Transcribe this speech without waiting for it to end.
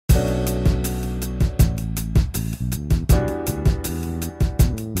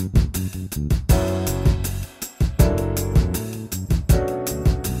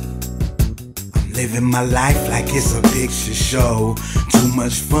Living my life like it's a picture show. Too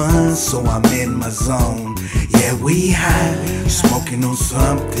much fun, so I'm in my zone. Yeah, we high, smoking on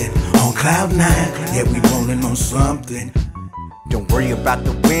something. On cloud nine, yeah, we rolling on something. Don't worry about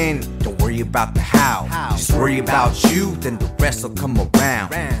the when, don't worry about the how. Just worry about you, then the rest will come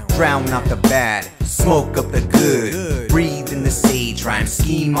around. Drown out the bad, smoke up the good. Breathe in the sage, rhyme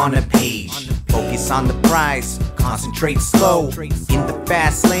scheme on a page. Focus on the prize, concentrate slow. In the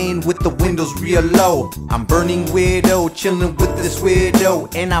fast lane with the windows real low. I'm burning widow, chilling with this widow.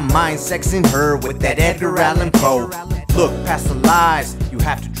 And I'm mind sexing her with that Edgar Allan Poe. Look past the lies, you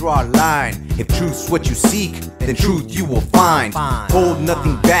have to draw a line. If truth's what you seek, then truth you will find. Hold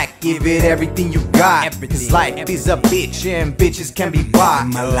nothing back, give it everything you got. Cause life is a bitch and bitches can be bought.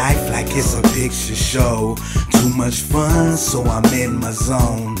 Living my life like it's a picture show. Too much fun, so I'm in my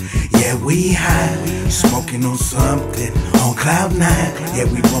zone. Yeah, we high, smoking on something. On cloud nine,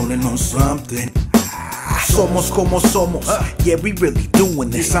 yeah, we rolling on something. Somos como somos, yeah, we really doing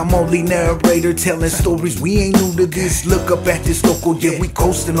this. I'm only narrator telling stories, we ain't new to this. Look up at this local, yeah, we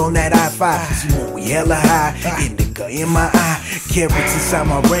coasting on that I-5. See when we hella high, indica in my eye, carrots inside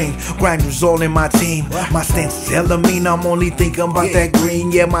my ring, grinders all in my team. My stance is hella mean, I'm only thinking about that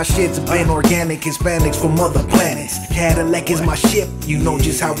green. Yeah, my shit's been organic, Hispanics from other planets. Cadillac is my ship, you know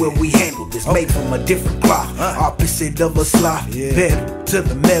just how well we handle this. Made from a different cloth, opposite of a sloth. Pedal to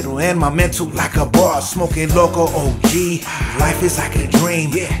the metal and my mental like a bar. Smoking loco OG, life is like a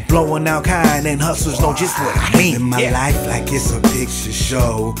dream. Blowing out kind and hustlers know just what I mean. Living my life like it's a picture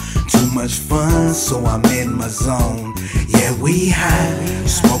show. Too much fun, so I'm in my zone. Yeah, we high,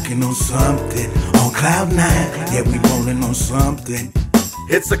 smoking on something. On cloud nine, yeah, we rolling on something.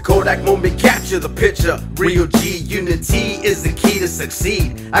 It's a Kodak moment, capture the picture. Real G, unity is the key to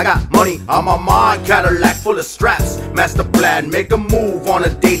succeed. I got money on my mind, Cadillac full of straps. Master plan, make a move on a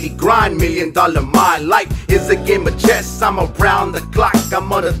daily grind. $1 million mind, life is a game of chess. I'm around the clock,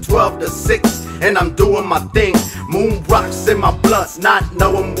 I'm on a 12 to 6. And I'm doing my thing, moon rocks in my blunts. Not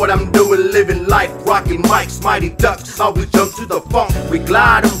knowing what I'm doing, living life, rocking mics, mighty ducks. Always jump to the funk, we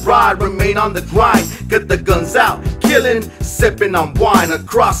glide and ride, remain on the grind. Get the guns out, killing, sipping on wine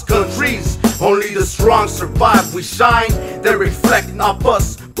across countries. Only the strong survive, we shine. They reflect off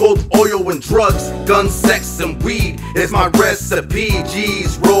us, gold, oil and drugs. Guns, sex and weed is my recipe.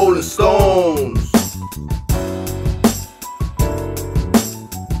 G's, Rolling Stones.